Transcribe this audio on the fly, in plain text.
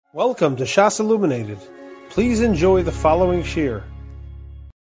Welcome to Shas Illuminated. Please enjoy the following shir.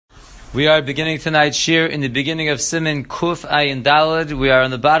 We are beginning tonight's shir in the beginning of siman Kuf Ayin Daled. We are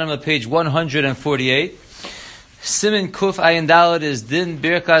on the bottom of page 148. Siman Kuf Ayin Daled is Din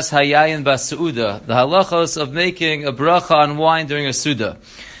Birkas Hayayin Basuda, the halachos of making a bracha on wine during a suda.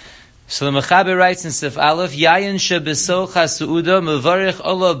 So the Mechaber writes in Sif Aleph, Yayin shebesoch hasuda mevarich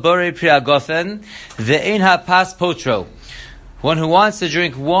ola borei priagofen ve'ein hapas potro. One who wants to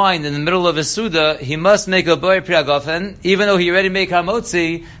drink wine in the middle of a suda, he must make a borei priagofen, even though he already made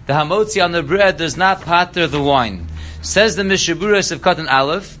hamotzi. The hamotzi on the bread does not pater the wine. Says the Mishaburas of Katan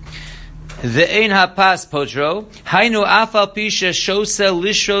Aleph, the ein hapas potro hainu afal pisha shose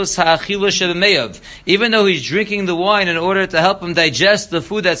lishros ha'achila shebemeyav. Even though he's drinking the wine in order to help him digest the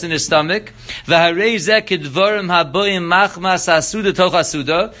food that's in his stomach, v'harei zeh kedvarim haboyim machmas hasuda toch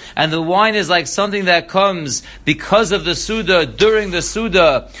hasuda, and the wine is like something that comes because of the suda during the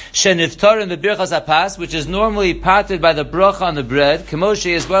suda sheniftar in the birchas hapas, which is normally pated by the bracha on the bread.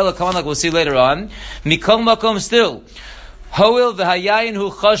 Kemoshe as well, like we'll see later on. Mikol makom still. Hoil v'hayayin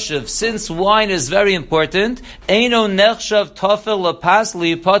hu chashiv. Since wine is very important, eino nechshav tofel lapas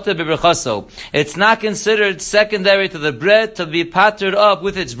liyipata b'berchaso. It's not considered secondary to the bread to be patered up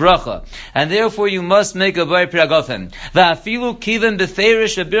with its bracha, and therefore you must make a borei priagofen. V'afilu kiven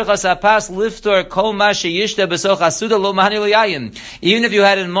b'feirish b'birchas hapas liftor kol ma sheyishte b'soch hasuda lo mahani l'yayin. Even if you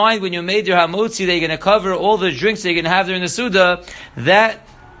had in mind when you made your hamotzi that you're going to cover all the drinks that you're going to have during the suda, that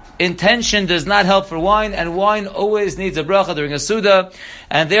intention does not help for wine, and wine always needs a bracha during a suda,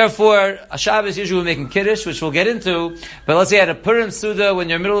 and therefore a Shabbos usually we're making kiddush, which we'll get into. But let's say at a Purim suda, when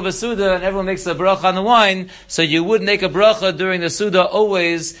you're in the middle of a suda and everyone makes a bracha on the wine, so you would make a bracha during the suda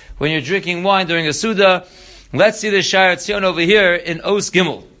always when you're drinking wine during a suda. Let's see the Sha'ar Tzion over here in Os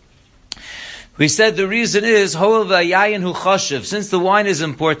Gimel. We said the reason is Hoel v'yayin hu chashiv, since the wine is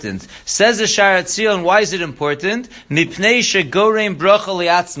important. Says the Sha'ar Tzion, why is it important? Mipnei shegorein bracha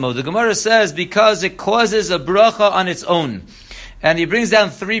liatzmo. The Gemara says because it causes a bracha on its own, and he brings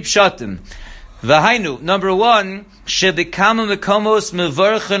down three pshatim. V'hainu, number one, shebikama mekomos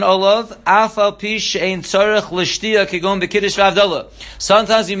mevarchen olav afal pi she'ein tzarech l'shtia kigon b'kiddush v'avdala.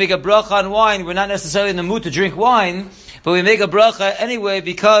 Sometimes you make a bracha on wine. We're not necessarily in the mood to drink wine, but we make a bracha anyway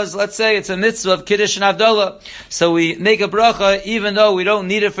because, let's say, it's a mitzvah of Kiddush and Havdalah. So we make a bracha even though we don't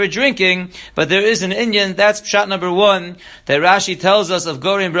need it for drinking, but there is an inyan. That's pshat number one that Rashi tells us of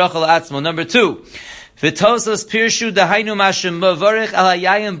Gorim bracha la'atzmo. Number two, V'tosos pirshu dahainu mashem mavarich al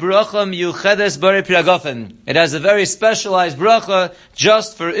hayayim bracha miyuchedes borei priagofen. It has a very specialized bracha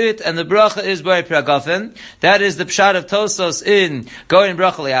just for it, and the bracha is borei priagofen. That is the pshat of Tosos in Gorim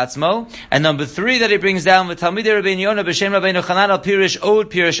bracha liatzmo. And number three that he brings down with Talmidei Rabbeinu Yonah b'shem Rabbeinu Chanan al pirish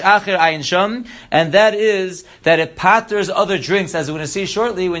od pirish acher ayin sham, and that is that it paters other drinks. As we're going to see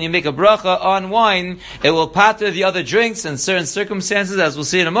shortly, when you make a bracha on wine, it will pater the other drinks in certain circumstances, as we'll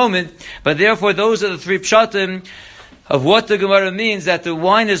see in a moment. But therefore, those are the three pshatim of what the Gemara means, that the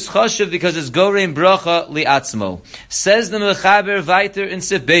wine is chashiv because it's gorein bracha liatzmo. Says the Mechaber weiter in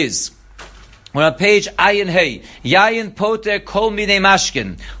Sif Bais. We're on page Ayin Hey. Yayin poter kol minei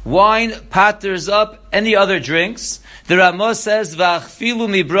mashkin. Wine paters up any other drinks. The Ramah says v'achfilu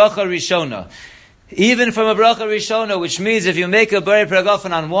mi bracha rishona. Even from a bracha rishona, which means if you make a borei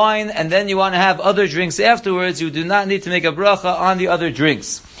priagofen on wine and then you want to have other drinks afterwards, you do not need to make a bracha on the other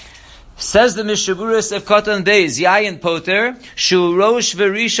drinks. Says the Mishaburas of Katan Bais, Yayin Poter, Shu Rosh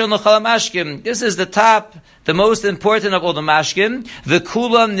V'Rishon L'Chal Mashkim. This is the top, the most important of all the mashkim. The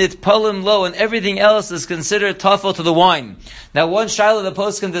Kulam Nitpalim Lo, and everything else is considered tafel to the wine. Now, one shaila the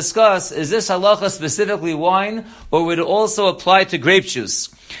post can discuss, is this halacha specifically wine, or would it also apply to grape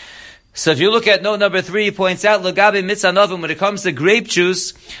juice? So if you look at note number 3, he points out, Lagabe Mitzanovim, when it comes to grape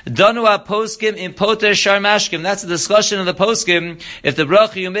juice, Danu poskim in poter shar mashkim. That's the discussion of the poskim. If the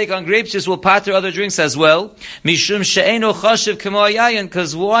bracha you make on grape juice will pater other drinks as well. Mishum she'eno chashiv kemo yayin,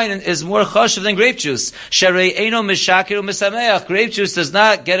 because wine is more chashiv than grape juice. Sharei eno mishakir u'misameach. Grape juice does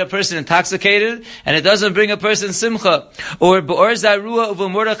not get a person intoxicated, and it doesn't bring a person simcha. Or be'or zarua uvu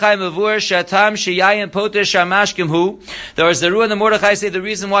Mordechai mavur shatam she'yayin poter shar mashkim hu. The Or zarua and the Mordechai say the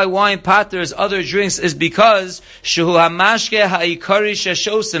reason why wine paters other drinks is because shehu hamashke ha'ikari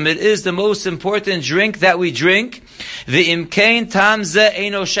sheshosim, it is the most important drink that we drink. V'imkein tam ze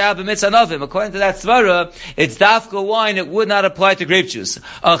eino shab b'mitzanovim. According to that svara, it's dafka wine, it would not apply to grape juice.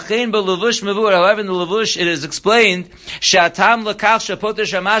 Achein b'levush mevur, however in the levush it is explained, shatam lekach shepoter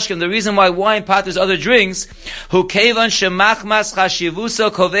shamashkim, the reason why wine paters other drinks, hu kevan shemachmas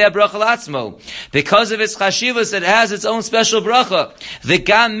chashivusa kovea bracha l'atzmo, because of its chashivus it has its own special bracha.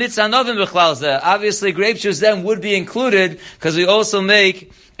 V'gam mitzanovim b'chlal zeh, obviously grape juice then would be included, because we also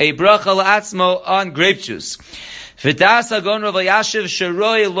make a bracha la'atzmo on grape juice. V'das agon Rav Yashiv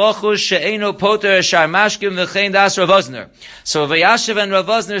sheroi lochus she'eno poter shar mashkim v'chein das Rav Ozner. So Rav Yashiv and Rav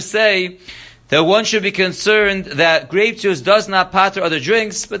Ozner say that one should be concerned that grape juice does not pater other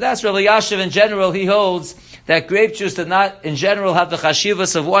drinks, but that's Rav Yashiv in general. He holds that grape juice did not, in general, have the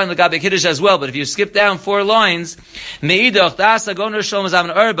chashivas of wine, the gabe kiddush as well. But if you skip down 4 lines, meidach das agoner shalom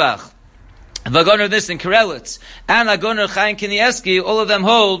zamen erbach, vagoner this in Karelitz, and agoner chaim kinieski, all of them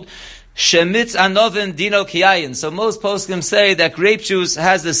hold shemitz anovin dino kiyayin. So most poskim say that grape juice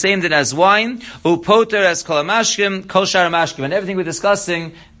has the same din as wine, upoter as kol mashkim, kol shar mashkim, and everything we're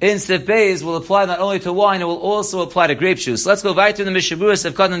discussing in Sif Bais will apply not only to wine, it will also apply to grape juice. Let's go right to the Mishaburas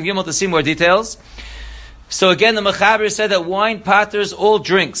of Katan Gimel to see more details. So again, the Mechaber said that wine paters all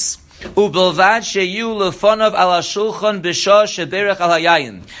drinks. Ubelvad sheyu lefonav ala shulchan b'shah sheberech al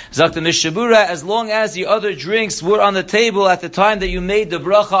hayayin. Zok the Mishabura, as long as the other drinks were on the table at the time that you made the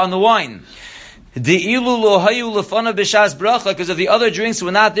bracha on the wine. The ilu lo hayu lefonav b'shas bracha, because if the other drinks were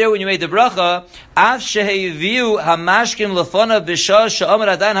not there when you made the bracha, av sheheviu hamashkim lefonav b'shah she'amar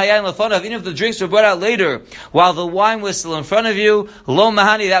adayin hayayin lefonav. Even if the drinks were brought out later while the wine was still in front of you, lo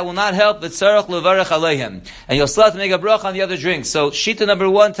mahani, that will not help. But tzarach levarech aleihem, and you'll still have to make a bracha on the other drinks. So shita number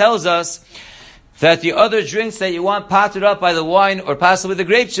 1 tells us that the other drinks that you want patered up by the wine or possibly the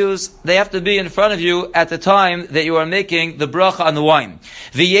grape juice, they have to be in front of you at the time that you are making the bracha on the wine.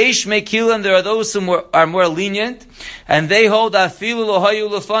 V'yesh mekilim, there are those who are more lenient, and they hold afilu lohayu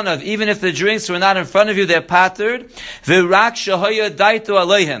lefanav, even if the drinks were not in front of you, they're patered. V'rak shahaya daitu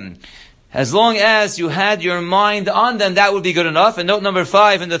aleihem. As long as you had your mind on them, that would be good enough. And note number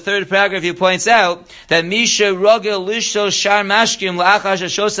 5 in the 3rd paragraph, he points out that Misha Rogel Lishto Shar Mashkim La'achash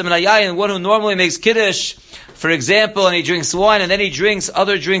Ashosem and Ayayin, one who normally makes Kiddush, for example, and he drinks wine and then he drinks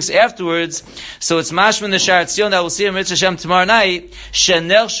other drinks afterwards. So it's mashman the Shar Tzion that we'll see in Mitzvah Hashem tomorrow night.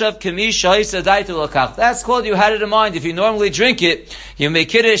 Shenershav Kamish Ha'isa Daitu Lakach. That's called you had it in mind. If you normally drink it, you make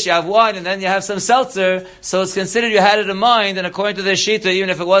Kiddush, you have wine, and then you have some seltzer, so it's considered you had it in mind, and according to the Shita, even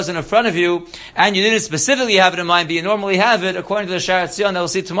if it wasn't in front of you, and you didn't specifically have it in mind, but you normally have it, according to the Shar Tzion that we'll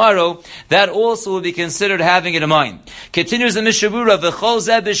see tomorrow, that also will be considered having it in mind. Continues the Mishabura, V'chol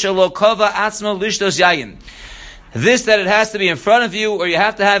zeh b'shelo kova atzmo lishtos yayin. This that it has to be in front of you, or you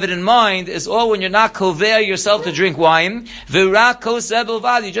have to have it in mind, is all when you're not kovea yourself to drink wine. V'rak kos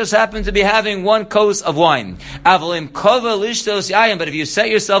ebelvad, you just happen to be having 1 kos of wine. Avolim kova lishtos yayin, but if you set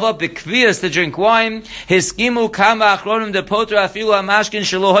yourself up b'kvias to drink wine, hiskimu kama achronim depoter afilu hamashkin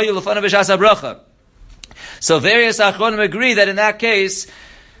shelo hayu lefanav b'shas habracha. So various achronim agree that in that case,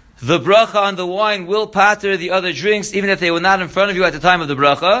 the bracha on the wine will pater the other drinks, even if they were not in front of you at the time of the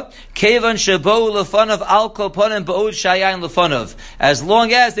bracha. Kevan shebo lefanav al koponim ba'od shayayin lefanav. As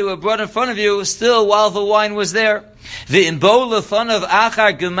long as they were brought in front of you, still while the wine was there. The imbo lefanav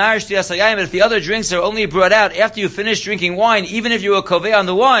achar gemar shtiyas hayayim. But if the other drinks are only brought out after you finish drinking wine, even if you were kovei on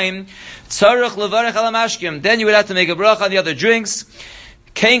the wine, tzarich levarech al hamashkim, then you would have to make a bracha on the other drinks.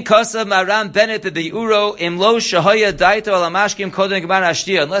 Kain kasav maram benet be'uro imlo shahaya daito alamashkim kodem gemar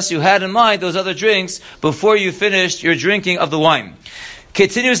ashtia. Unless you had in mind those other drinks before you finished your drinking of the wine.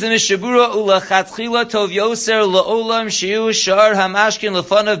 Continues the Mishabura, ulachatchila tov yoser la'olam shiu shar hamashkin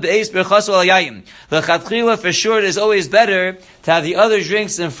lefanav be'es berchasu alayayim. Lachatchila, for sure, it is always better to have the other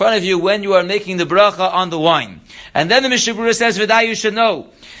drinks in front of you when you are making the bracha on the wine. And then the Mishabura says, V'day, you should know,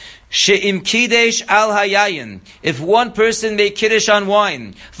 she'im kidesh al hayayin. If one person made kiddush on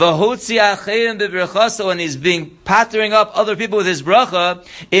wine, v'hotzi achayim beberchaso, and he's being pattering up other people with his bracha,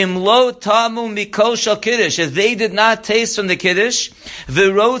 im lo tamu mikol shal kiddush. If they did not taste from the kiddush,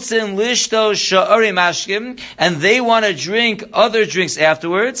 v'rotzim lishto sha'ari mashkim, and they want to drink other drinks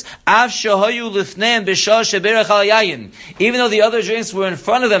afterwards, av shahayu lifneim b'shah sheberach al hayayin. Even though the other drinks were in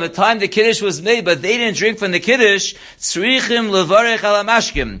front of them at the time the kiddush was made, but they didn't drink from the kiddush, tzrichim levarech al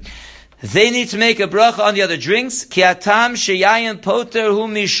mashkim. They need to make a bracha on the other drinks. Ki atam sheyayin poter hu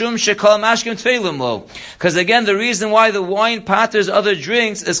mishum shekol mashkim tfeilim lo. Because again, the reason why the wine paters other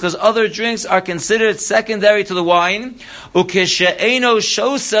drinks is because other drinks are considered secondary to the wine. Ukeshe'eno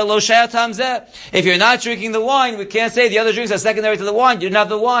shosel lo sheyatam zeh. If you're not drinking the wine, we can't say the other drinks are secondary to the wine. You didn't have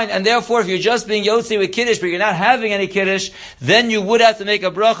the wine, and therefore, if you're just being yotzi with kiddush, but you're not having any kiddush, then you would have to make a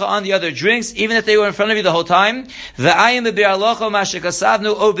bracha on the other drinks, even if they were in front of you the whole time. V'ayim be'bir alocha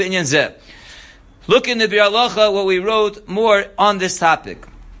mashekasavnu o b'inyan zeh. Look in the Bir Halacha, what we wrote more on this topic.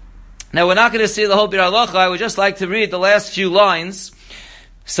 Now, we're not going to see the whole Bir Halacha. I would just like to read the last few lines.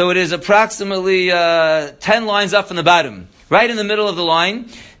 So it is approximately 10 lines up from the bottom. Right in the middle of the line.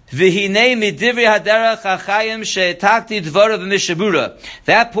 V'hinei midivri haderach hachayim she'etakti dvara b'mishabura.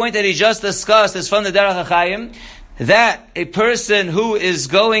 That point that he just discussed is from the Derech HaChaim. that a person who is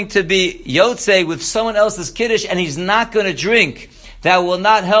going to be Yotzei with someone else's Kiddush and he's not going to drink, that will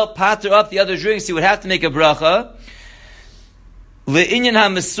not help pater up the other drinks, he would have to make a bracha. Le'inyan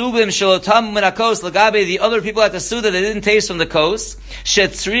ha'mesubim shelotam min hakos, lagabe the other people at the Suda that didn't taste from the kos,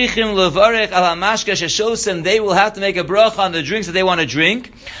 shetzrichim levarech al hamashka sheshosim, they will have to make a bracha on the drinks that they want to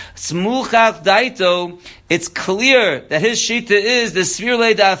drink. Smuchach daito, it's clear that his shita is the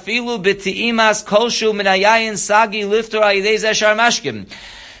svirle da'afilu b'ti'imas kolshu min hayayin sagi liftor ayidei zeshar mashkim.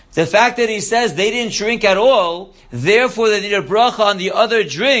 The fact that he says they didn't drink at all, therefore they need a bracha on the other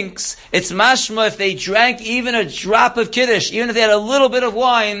drinks, it's mashma if they drank even a drop of kiddush, even if they had a little bit of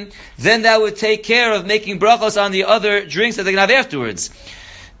wine, then that would take care of making brachos on the other drinks that they can have afterwards.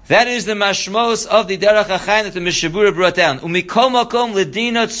 That is the mashmos of the derech hachaim that the Mishabura brought down. Umikol makom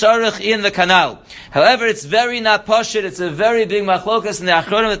ledina tzarech in the canal. However, it's very not pashut. It's a very big machlokas in the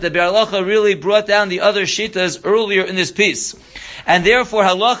achronim that the Be'er Halacha really brought down the other shitas earlier in this piece. And therefore,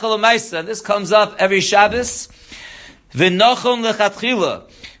 halacha l'maisa, this comes up every Shabbos. V'nochom lechatchila.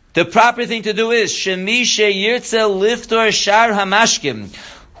 The proper thing to do is shemi sheyirtze liftor shar hamashkim.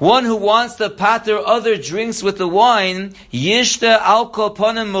 One who wants to pater other drinks with the wine, yishta al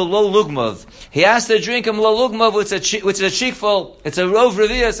koponim molo lugmav. He has to drink a molo lugmav, which is a cheekful. It's a rov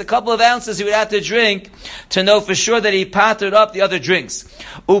reviyah. It's a couple of ounces he would have to drink to know for sure that he patered up the other drinks.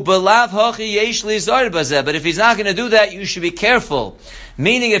 Ubalav hochi yesh li zar bazeh. But if he's not going to do that, you should be careful.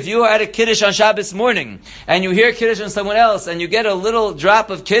 Meaning, if you are at a kiddush on Shabbos morning and you hear kiddush on someone else and you get a little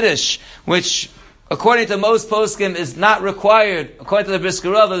drop of kiddush, which according to most poskim is not required. According to the Brisker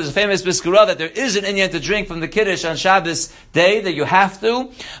Rav, there's a famous Brisker Rav that there is an inyan to drink from the Kiddush on Shabbos day, that you have to.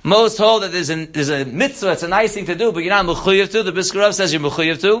 Most hold that there's a mitzvah, it's a nice thing to do, but you're not mechuyev to. The Brisker Rav says you're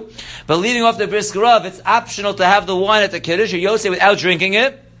mechuyev to. But leaving off the Brisker Rav, it's optional to have the wine at the Kiddush, or Yosei, without drinking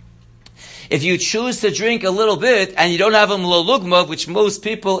it. If you choose to drink a little bit, and you don't have a mlolugmav, which most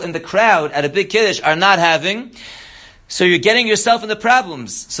people in the crowd at a big Kiddush are not having, so you're getting yourself into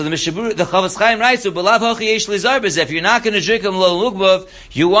problems. So the Chavetz Chaim writes, "B'lav hochi yesh lizar b'zeh." If you're not going to drink a mlo lugmav,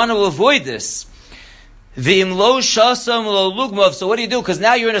 you want to avoid this. V'im lo shasam lo lugmav. So what do you do? Because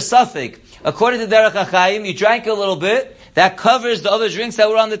now you're in a suffix. According to Derech HaChaim, you drank a little bit. That covers the other drinks that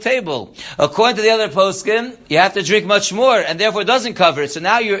were on the table. According to the other poskim, you have to drink much more, and therefore it doesn't cover it. So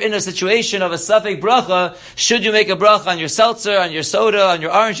now you're in a situation of a suffix bracha. Should you make a bracha on your seltzer, on your soda, on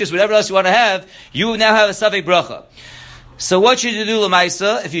your orange juice, whatever else you want to have, you now have a suffix bracha. So what should you do,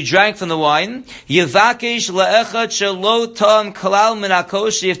 Lamaisa, if you drank from the wine? Yevakesh la'echad shelo tam kalal min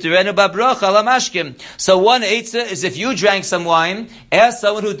hakosh yifterenu babracha lamashkim. So one eitzah is if you drank some wine, ask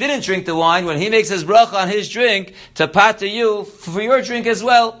someone who didn't drink the wine, when he makes his bracha on his drink, to pater you for your drink as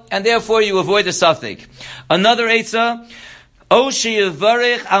well, and therefore you avoid the suffix. Another eitzah, or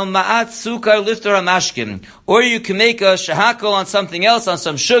you can make a shahakol on something else, on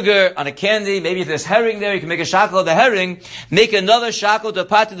some sugar, on a candy. Maybe if there's herring there, you can make a shahakol of the herring. Make another shahakol to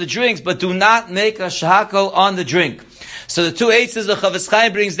pat to the drinks, but do not make a shahakol on the drink. So the two eitzes the Chavetz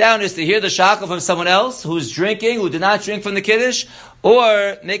Chaim brings down is to hear the shahakol from someone else who's drinking, who did not drink from the kiddush,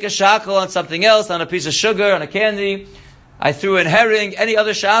 or make a shahakol on something else, on a piece of sugar, on a candy. I threw in herring. Any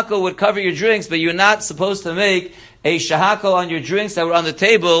other shahakol would cover your drinks, but you're not supposed to make a shahakol on your drinks that were on the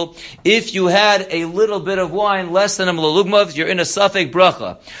table. If you had a little bit of wine, less than a mlalugmav, you're in a suffix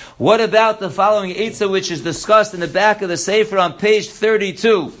bracha. What about the following eitzah, which is discussed in the back of the Sefer on page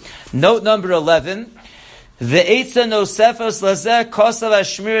 32, note number 11? The eitzah nosefos lazeh kosav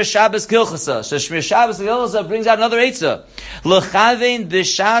ashmir Shabbos Hilchos. So Shmir Shabbos Hilchos brings out another eitzah. L'chavein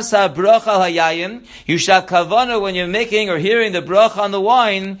b'shas ha'bracha hayayim. You should have kavanah when you're making or hearing the bracha on the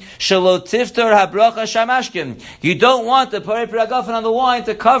wine. Shelo tiftor ha'bracha shamashkim. You don't want the parei piragafen on the wine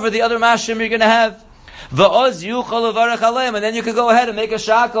to cover the other mashkim you're going to have. V'oz yuchal levarech aleim, and then you can go ahead and make a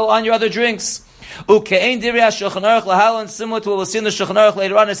shakol on your other drinks. Ukein divrei ha'shulchan aruch lahalan, similar to what we'll see in the Shulchan Aruch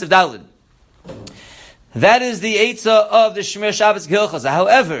later on in Sif Daled. That is the eitzah of the Shmir Shabbos Hilchos.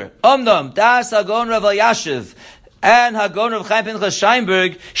 However, Omnam, Das Hagon Rav Yashiv, and Hagon Rav Chaim Pinchas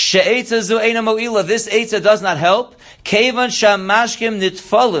Sheinberg, She'eitzah zu eina mo'ila. This eitzah does not help. Kevan shamashkim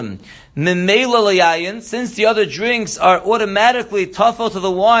nitfalim. Since the other drinks are automatically tafel to the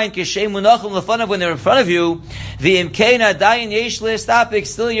wine, when they're in front of you,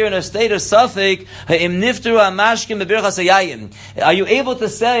 still you're in a state of suffix. Are you able to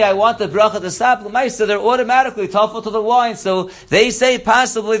say, I want the bracha to stop? They're automatically tafel to the wine, so they say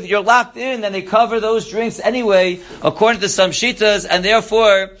possibly that you're locked in, and they cover those drinks anyway, according to some shitas, and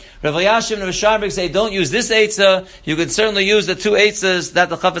therefore, Rav Yashim and Rav Sharmik say, don't use this eitzah. You can certainly use the two eitzahs that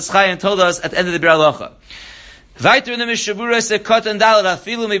the Chavetz Chaim told us at the end of the Be'er Halacha. Weiter in the Mishabura said, Kot and Dalet,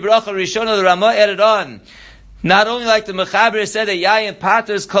 Afilu mi bracha Rishona, the Ramah added on, Not only like the Mechaber said that Yayin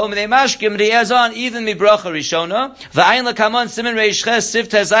Paters Kol Minei Mashkim, but he has on even Mibracha Rishona. V'ayin Lakamon Siman Reish Ches Sif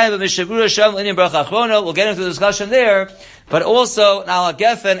Tezayim V'Mishavura Shem L'Inyan Bracha Achrona. We'll get into the discussion there. But also, Nala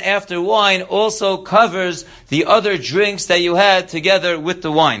Geffen, after wine, also covers the other drinks that you had together with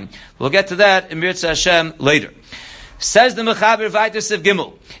the wine. We'll get to that in Mirza Hashem later. Says the Mechaber Vayter Siv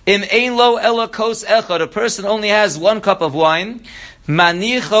Gimel, Im Ein Lo Ela Kos Echad, a person only has one cup of wine,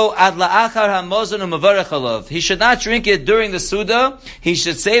 Manicho ad la'achar hamozon u'mavarech alav. He should not drink it during the Suda. He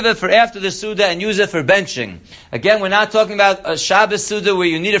should save it for after the Suda and use it for benching. Again, we're not talking about a Shabbos Suda where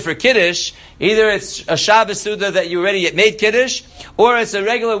you need it for Kiddush. Either it's a Shabbos Suda that you already made Kiddush, or it's a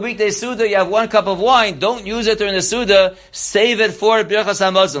regular weekday Suda, you have one cup of wine. Don't use it during the Suda. Save it for Birchas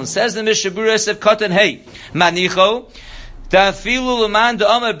HaMazon. Says the Mishabura Sef Katan Hey, Manicho, even according to the Man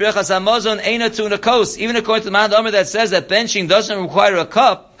Da'amar that says that benching doesn't require a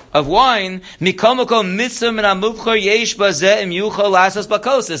cup of wine, it's certainly a mitzvah min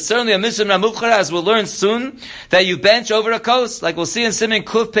hamuvchar, as we'll learn soon, that you bench over a kos, like we'll see in Siman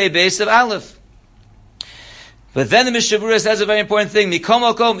Kuf Pei Bais of Aleph. But then the Mishabura says a very important thing. You're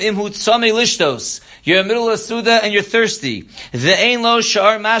in the middle of Suda and you're thirsty. Ve'ein lo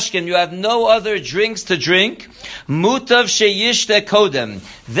sha'ar mashkin. You have no other drinks to drink. Mutav sheyishte kodem.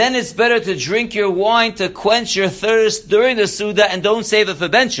 Then it's better to drink your wine to quench your thirst during the Suda and don't save it for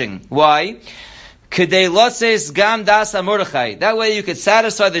benching. Why? That way you could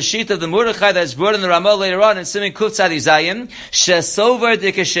satisfy the sheet of the Mordechai that's brought in the Ramah later on in Siman Kuf Tzadi Zayin. Shesover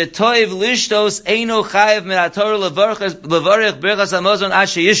dekeshetoiv lishtos eino chayev min haTorah levarich birchas hamazon ad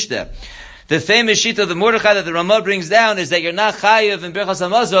sheyishte. The famous sheet of the Mordechai that the Ramah brings down is that you're not chayev in birchas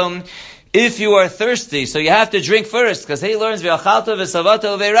hamazon if you are thirsty. So you have to drink first, because he learns v'achalta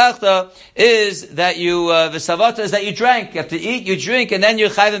v'savata v'eirachta is that you v'savata is that you drank. You have to eat, you drink, and then you're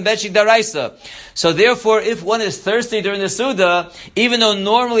chayiv in benching daraisa. So therefore, if one is thirsty during the Suda, even though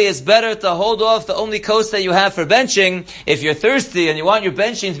normally it's better to hold off the only kos that you have for benching, if you're thirsty and you want your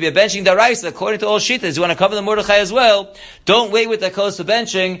benching to be a benching daraisa, according to all shittas, you want to cover the Mordechai as well, don't wait with the kos for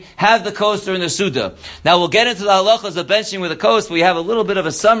benching, have the kos during the Suda. Now we'll get into the halachas of benching with the kos, but we have a little bit of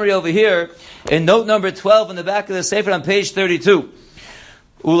a summary over here in note number 12 in the back of the Sefer on page 32.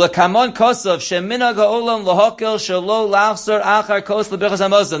 Ulakamon kosav sheminag ha'olam lahakel shelo lachzor achar kos leberchas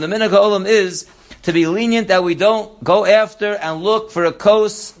hamazon. The minhag ha'olam is to be lenient that we don't go after and look for a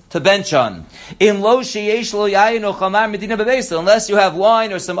kos to bench on. In lo sheyesh lo yayin o chamar medina bebeisa, unless you have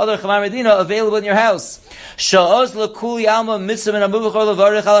wine or some other chamar medina available in your house. Sha'oz lekul yalma mitzvah min hamuvchar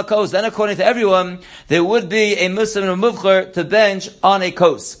levarich ala kos. Then according to everyone, there would be a mitzvah min hamuvchar to bench on a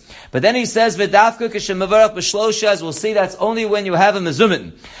kos. But then he says, "V'dafka k'shemavarach b'shlosha." As we'll see, that's only when you have a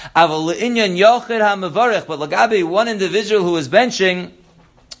mezumin. Aval le'inyan yochid ha'mavarach. But lagabi, one individual who is benching,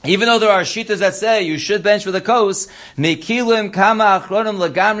 even though there are shittas that say you should bench for the kos, mekilim kama achronim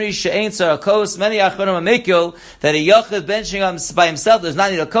lagamri she'ein tzar a kos. Many achronim are mekil that a yochid benching by himself does not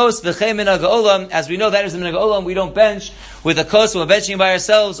need a kos. V'chei minhag ha'olam, as we know that is the minhag ha'olam, we don't bench with a kos when we're benching by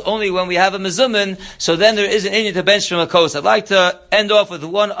ourselves, only when we have a mezumin, so then there is an inyan to bench from a kos. I'd like to end off with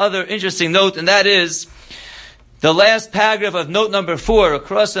one other interesting note, and that is the last paragraph of note number 4,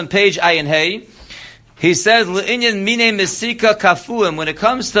 across on page Ayin Hey. He says, "L'inyan mine mesika kafuim." When it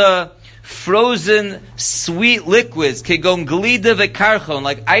comes to frozen sweet liquids, kegon glida vekarchon,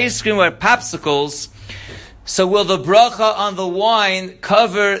 like ice cream or popsicles, so will the bracha on the wine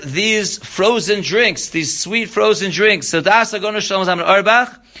cover these frozen drinks, these sweet frozen drinks? So das agonu shalom zamen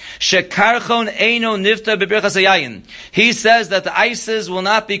arbach shekarchon eino nifta beberchas hayayin. He says that the ices will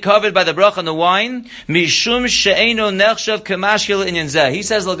not be covered by the bracha on the wine. Mishum she'eino nechshav kemashke inyan zeh. He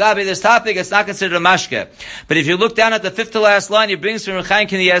says l'gabe this topic, it's not considered a mashke. But if you look down at the fifth to last line, he brings from Rechaim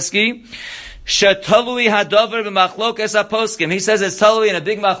Kanievsky, shetalui hadover b'machlokas haposkim. He says it's talui in a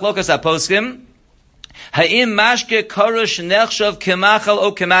big machlokas haposkim. Ha'im mashke karush nechshav kemachal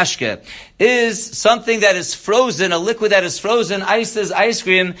o kemashke. Is something that is frozen, a liquid that is frozen, ice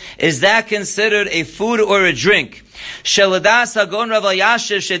cream, is that considered a food or a drink? Sheladas hagon Rav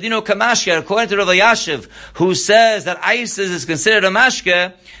Yashiv shedino kamashke. According to Rav Yashiv, who says that ices is considered a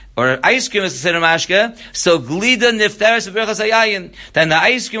mashke, or ice cream is considered a mashke, so glida nifteres b'berchas hayayin, then the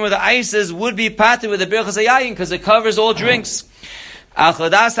ice cream or the ices would be pated with the berchas hayayin because it covers all drinks.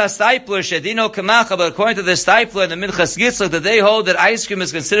 Achodas ha-stipler shedino kamacha, but according to the stipler and the Minchas Yitzchak, that they hold that ice cream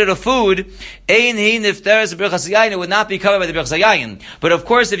is considered a food, ein hi nifteres b'berchas hayayin, it would not be covered by the berchas hayayin. But of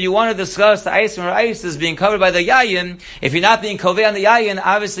course, if you want to discuss the ice cream or ice is being covered by the yayin, if you're not being kovei on the yayin,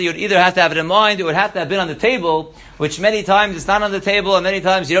 obviously you'd either have to have it in mind, it would have to have been on the table, which many times it's not on the table and many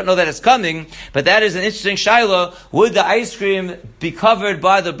times you don't know that it's coming, but that is an interesting shaila. Would the ice cream be covered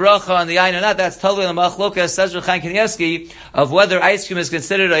by the bracha on the ayin or not? That's totally the machlokas, says Reb Chaim Kanievsky, of whether ice cream is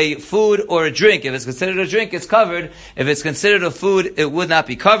considered a food or a drink. If it's considered a drink, it's covered. If it's considered a food, it would not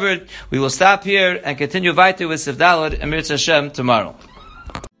be covered. We will stop here and continue weiter with Sif Daled and Mirz Hashem tomorrow.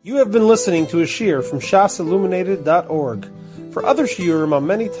 You have been listening to a shiur from shasilluminated.org. For other shiurim on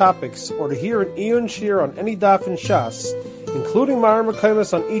many topics, or to hear an Iyun shiur on any daf in Shas, including Ma'ar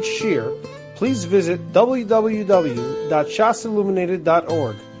Mekaymas on each shiur, please visit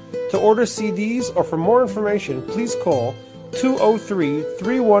www.shasilluminated.org. To order CDs or for more information, please call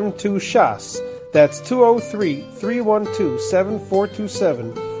 203-312-SHAS. That's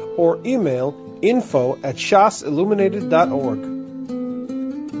 203-312-7427, or email info@shasilluminated.org.